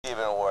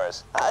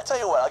boys. I tell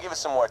you what, I'll give it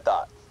some more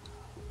thought.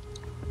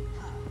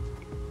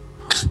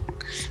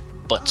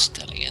 Butt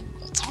stallion,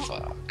 what the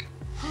fuck?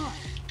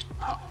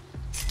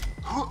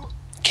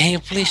 Can you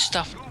please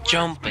stop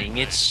jumping?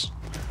 It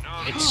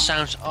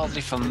sounds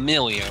oddly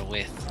familiar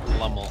with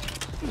Lummel.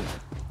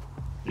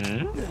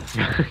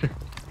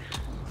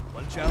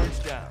 One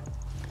challenge down.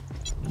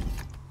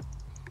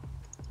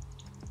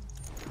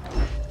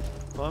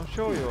 Well, I'm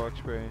sure your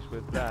experience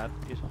with that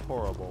is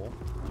horrible,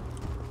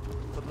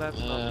 but let's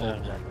not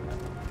hold that.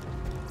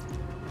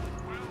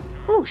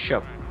 Oh,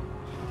 shop.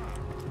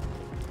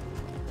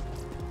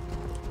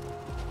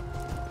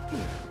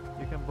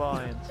 You can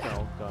buy and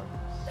sell guns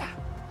and stuff.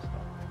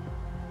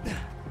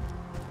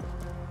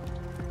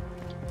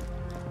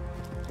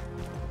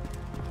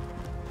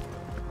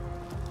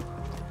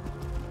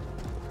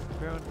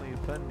 Apparently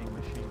vending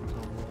machines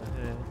on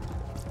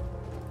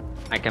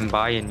the I can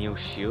buy a new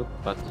shield,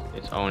 but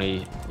it's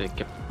only the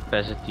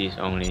capacity is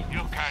only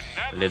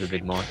a little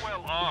bit more.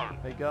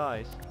 Hey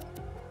guys,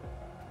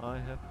 I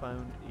have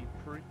found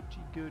a pretty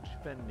good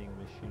vending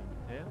machine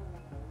here.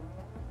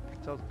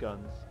 It sells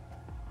guns.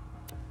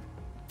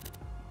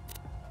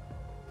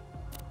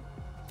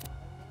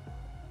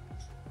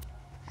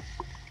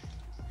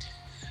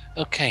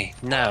 Okay,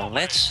 now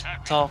let's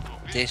talk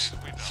this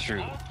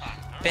through.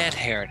 Bad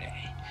hair day.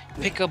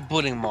 Pick up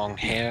Bullymong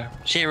hair,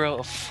 0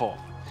 of 4.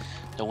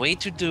 The way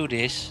to do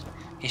this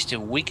is to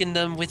weaken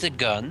them with a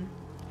gun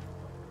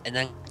and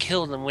then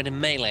kill them with a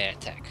melee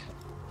attack.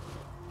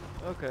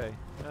 Okay,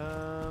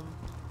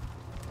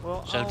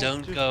 well, So I'll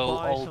don't just go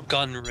buy all some,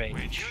 gun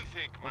range.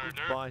 I'll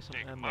just buy some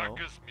ammo.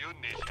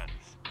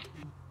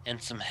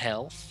 And some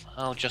health.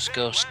 I'll just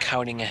go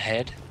scouting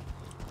ahead.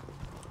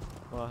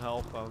 Well,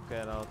 help I'll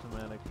get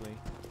automatically.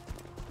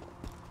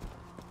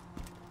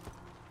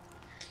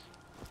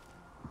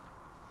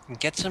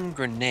 Get some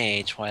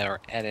grenades while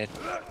you're at it.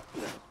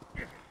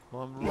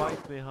 Well, I'm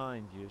right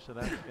behind you, so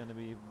that's gonna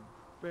be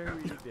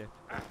very difficult.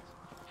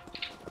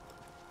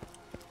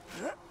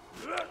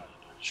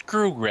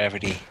 Screw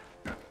gravity.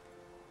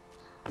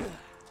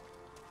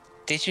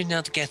 Did you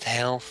not get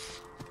health?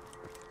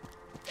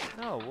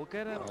 No, we'll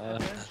get it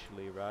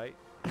eventually, right?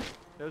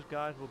 Those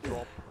guys will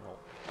drop health.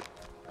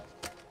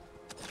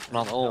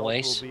 Not Health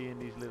always. will be in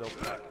these little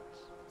packets.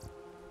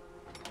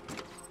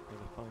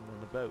 You'll find on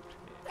the boat.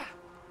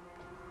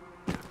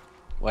 Yeah.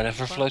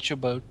 Whatever floats your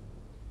boat.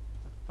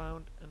 I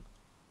found an.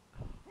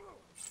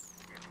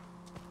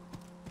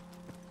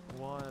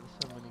 Why are there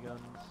so many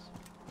guns?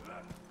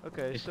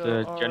 Okay, Is so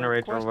the our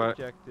generator quest work?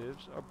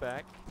 objectives are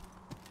back.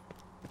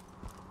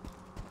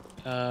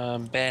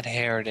 Bad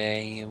hair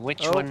day.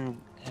 Which Oh.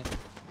 one?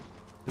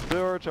 The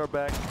birds are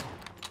back.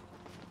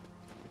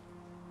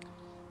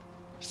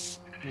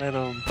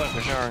 Little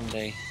buggers, aren't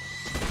they?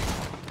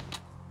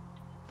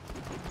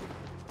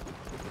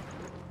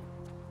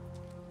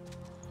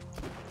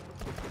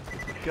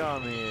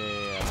 Come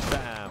here,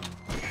 bam.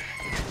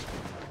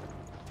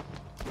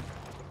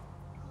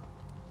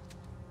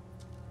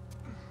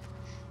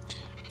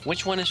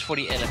 Which one is for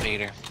the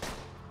elevator?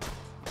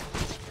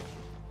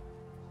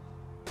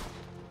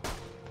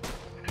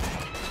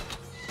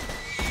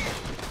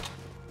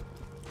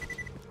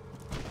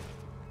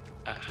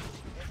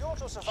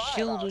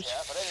 Shielded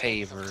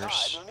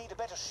favors. You'll need a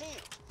better shield.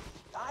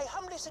 I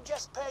humbly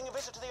suggest paying a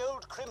visit to the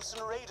old Crimson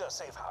Raider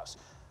safe house.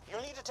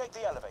 You'll need to take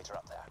the elevator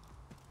up there.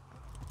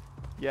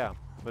 Yeah,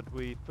 but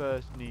we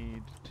first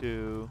need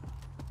to.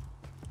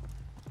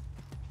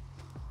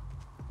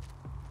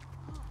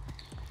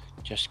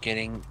 Just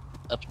getting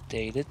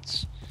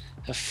updated.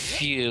 A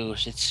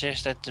fuse. It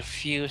says that the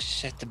fuse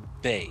is at the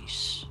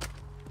base.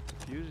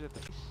 Fuse at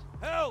the.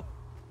 Help!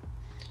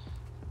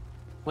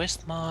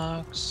 Quest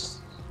marks.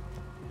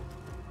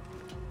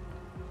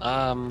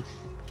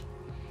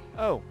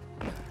 Oh,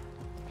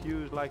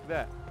 fuse like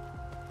that.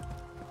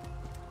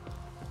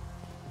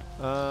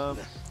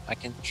 I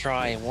can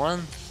try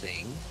one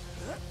thing.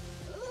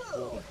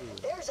 Ooh,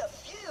 there's a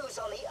fuse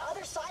on the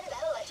other side of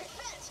that electric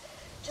fence.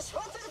 Just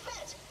run through the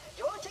fence.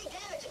 You won't take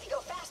damage if you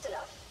go fast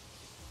enough.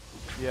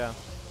 Yeah,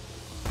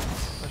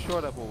 I'm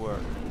sure that will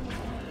work.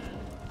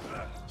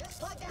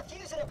 Just plug that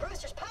fuse into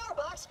Brewster's power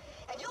box,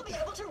 and you'll be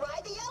able to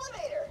ride the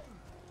elevator.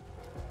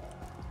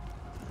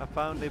 I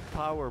found a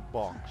power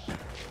box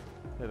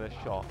that I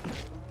shot.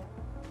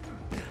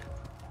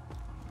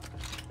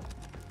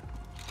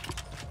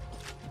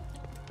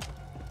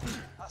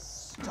 A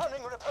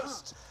stunning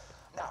riposte.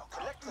 Now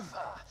collect the fur.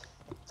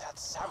 That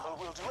sample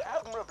will do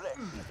admirably.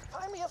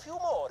 Find me a few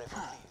more, if you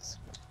please.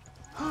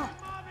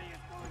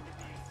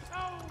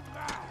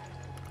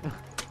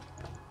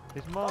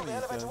 His mommy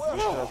is going to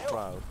be so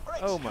proud.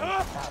 Oh my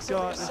god,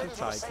 there's a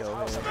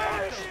psycho here.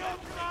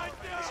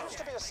 It seems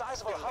to be a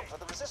sizable hub for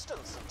the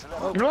resistance.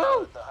 Until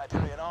No! the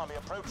Hyperion army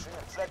approaching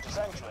and fled to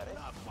sanctuary.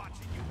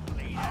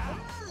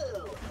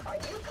 Ooh, are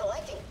you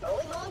collecting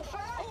Bullymong fur?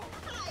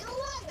 I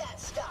love that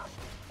stuff.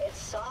 It's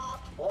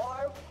soft,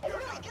 warm, and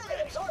really good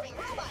at absorbing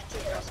robot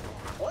tears.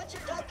 Once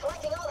you're done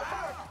collecting all the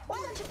fur, why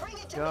don't you bring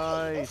it to me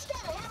Guys. instead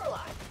of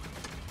Hammerlock?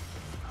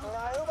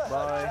 I overheard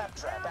Bye.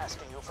 Claptrap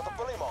asking you for the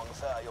Bullymong long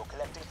fur you're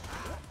collecting.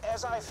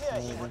 As I fear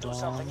he would do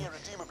something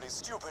irredeemably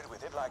stupid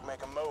with it, like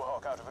make a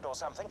mohawk out of it or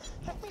something,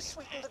 let me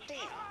sweeten the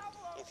deal.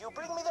 If you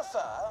bring me the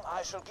fur,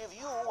 I shall give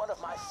you one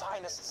of my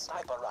finest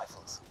sniper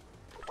rifles.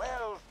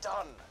 Well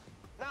done.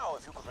 Now,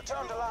 if you could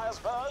return to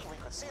Liarsburg, we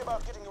could see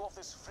about getting you off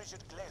this frigid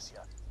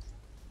glacier.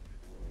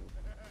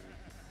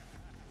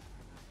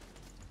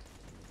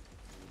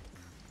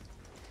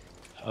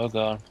 Oh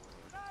god.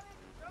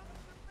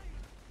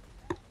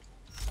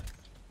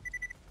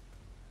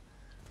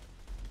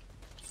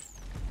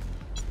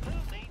 Who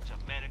needs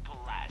a medical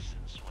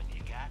license when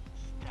you got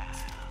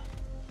style?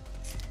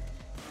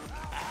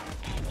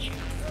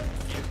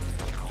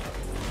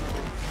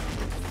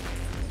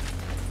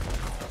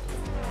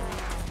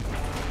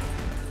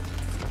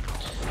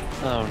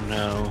 Oh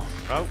no.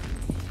 Oh.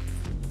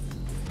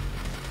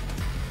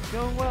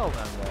 Going well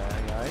then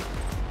there, guys.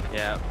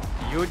 Yeah.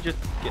 You're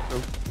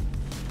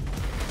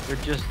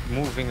just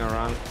moving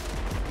around,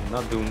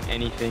 not doing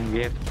anything.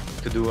 We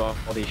have to do all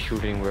this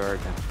shooting work.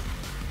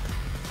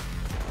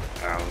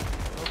 And...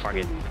 fuck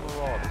it.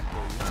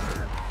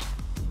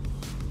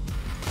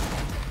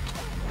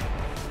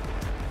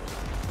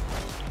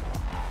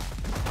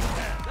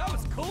 That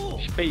was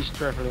cool. Space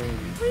traveling.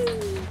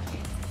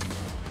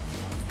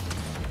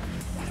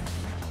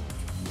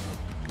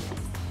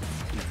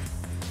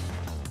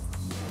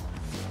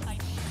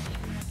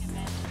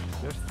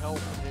 There's help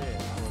here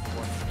for the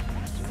one.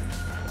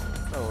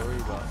 Oh, we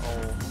got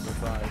all the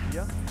guys.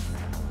 Yeah.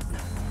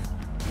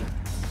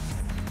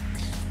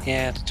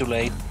 Yeah, it's too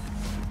late.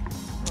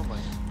 Oh my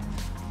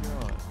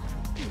god.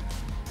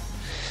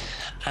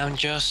 I'm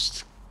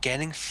just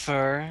getting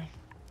fur.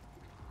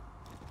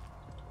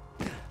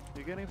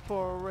 You're getting fur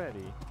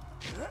already.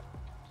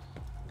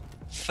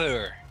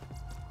 Fur.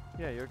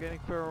 Yeah, you're getting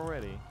fur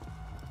already.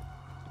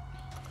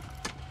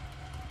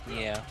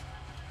 Yeah.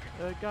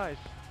 Guys.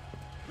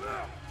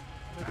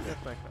 Let's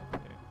get back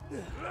up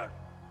here.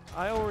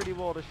 I already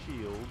bought a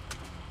shield,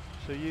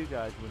 so you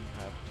guys wouldn't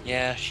have to.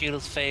 Yeah,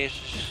 shield phase,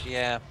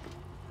 yeah.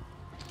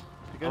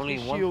 Because only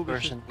the one shield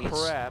person is needs-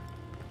 just crap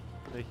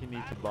that you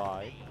need to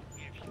buy.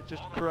 It's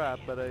just crap,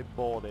 but I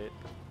bought it.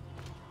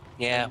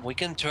 Yeah, we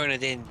can turn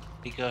it in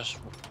because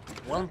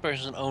one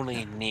person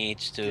only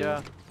needs to.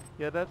 Yeah,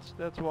 yeah,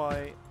 that's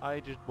why I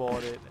just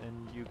bought it,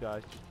 and you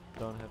guys just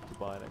don't have to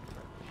buy that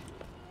crap.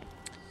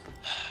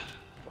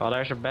 Well,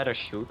 there's a better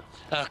shoot.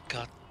 Oh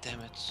god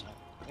damn it.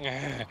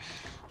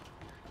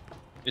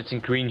 It's in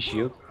green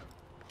shield.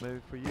 Maybe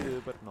for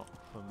you, but not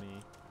for me.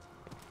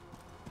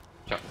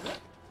 Sure.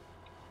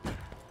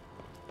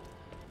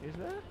 Is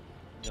that?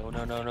 No.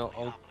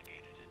 Oh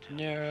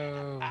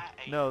no.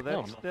 No,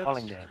 that's not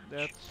falling damage.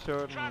 that's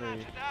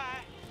certainly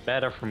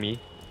Better for me.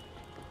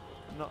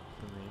 not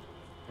for me.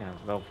 Yeah,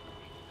 well,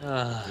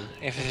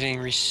 Everything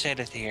reset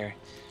it here.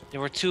 There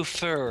were 2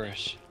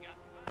 furs.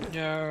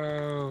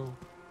 No.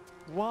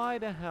 Why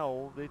the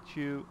hell did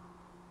you?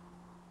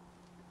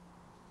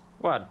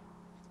 what?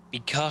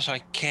 Because I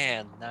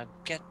can. Now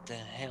get the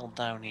hell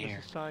down here.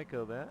 There's a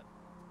psycho there.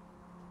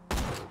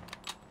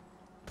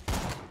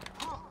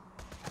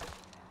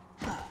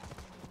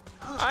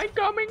 I'm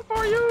coming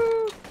for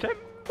you!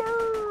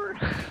 Timber!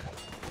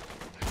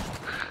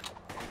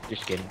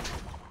 Just kidding.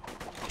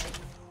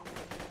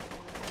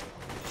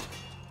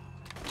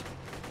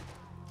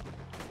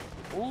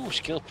 Ooh,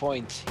 skill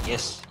point.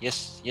 Yes.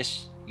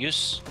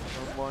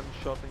 Someone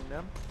shotting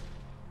them.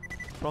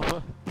 From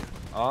a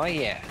Oh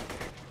yeah.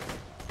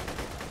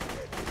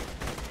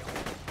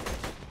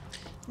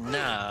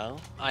 Now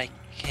I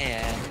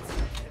can.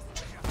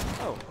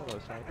 oh, hello,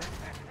 psycho.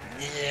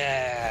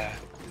 Yeah.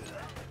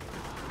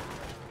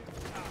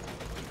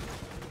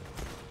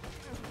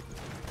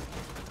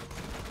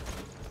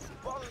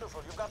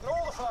 Wonderful, you've gotten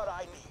all the fur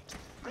I need.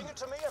 Bring it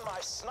to me and my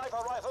sniper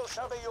rifle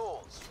shall be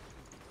yours.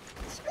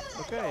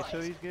 Okay,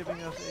 so he's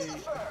giving us a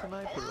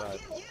sniper I'll rifle.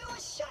 give you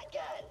a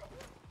shotgun.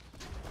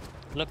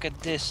 Look at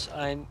this.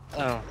 Oh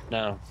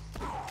no.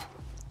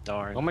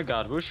 Darn. Oh my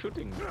god, who's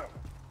shooting?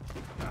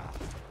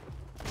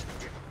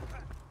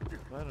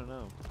 I don't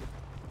know.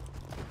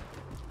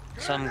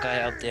 Some guy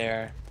out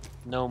there.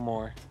 No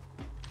more.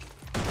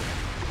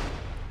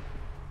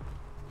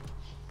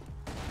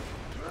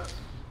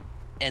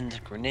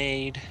 And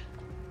grenade.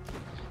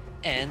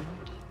 And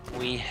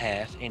we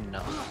have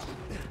enough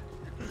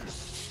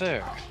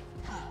fur.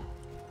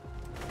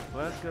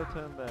 Let's go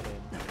turn that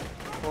in.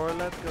 Or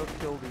let's go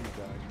kill these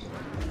guys.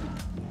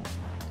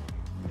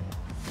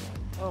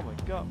 Oh my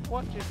god,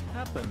 what just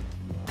happened?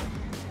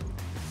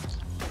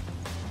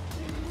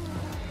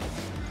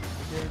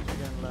 The game's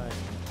again lagging.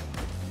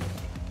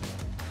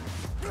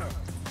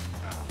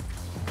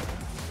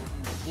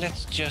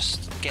 Let's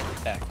just get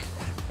back.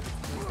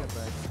 Let's get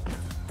back.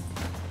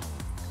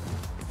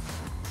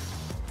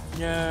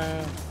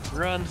 No,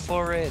 run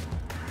for it.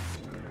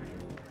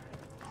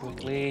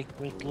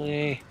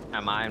 Quickly.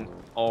 Am I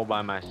all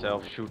by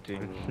myself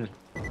shooting?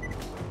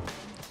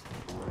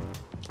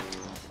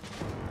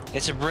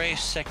 It's a brave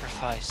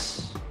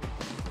sacrifice.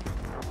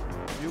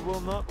 You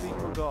will not be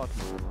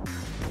forgotten.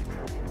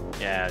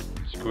 Yeah,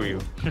 screw you.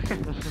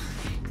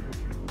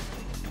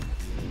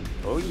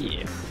 Oh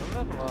yeah. So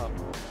level up.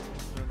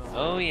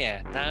 Oh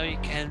yeah, now you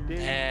can Ding.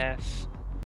 have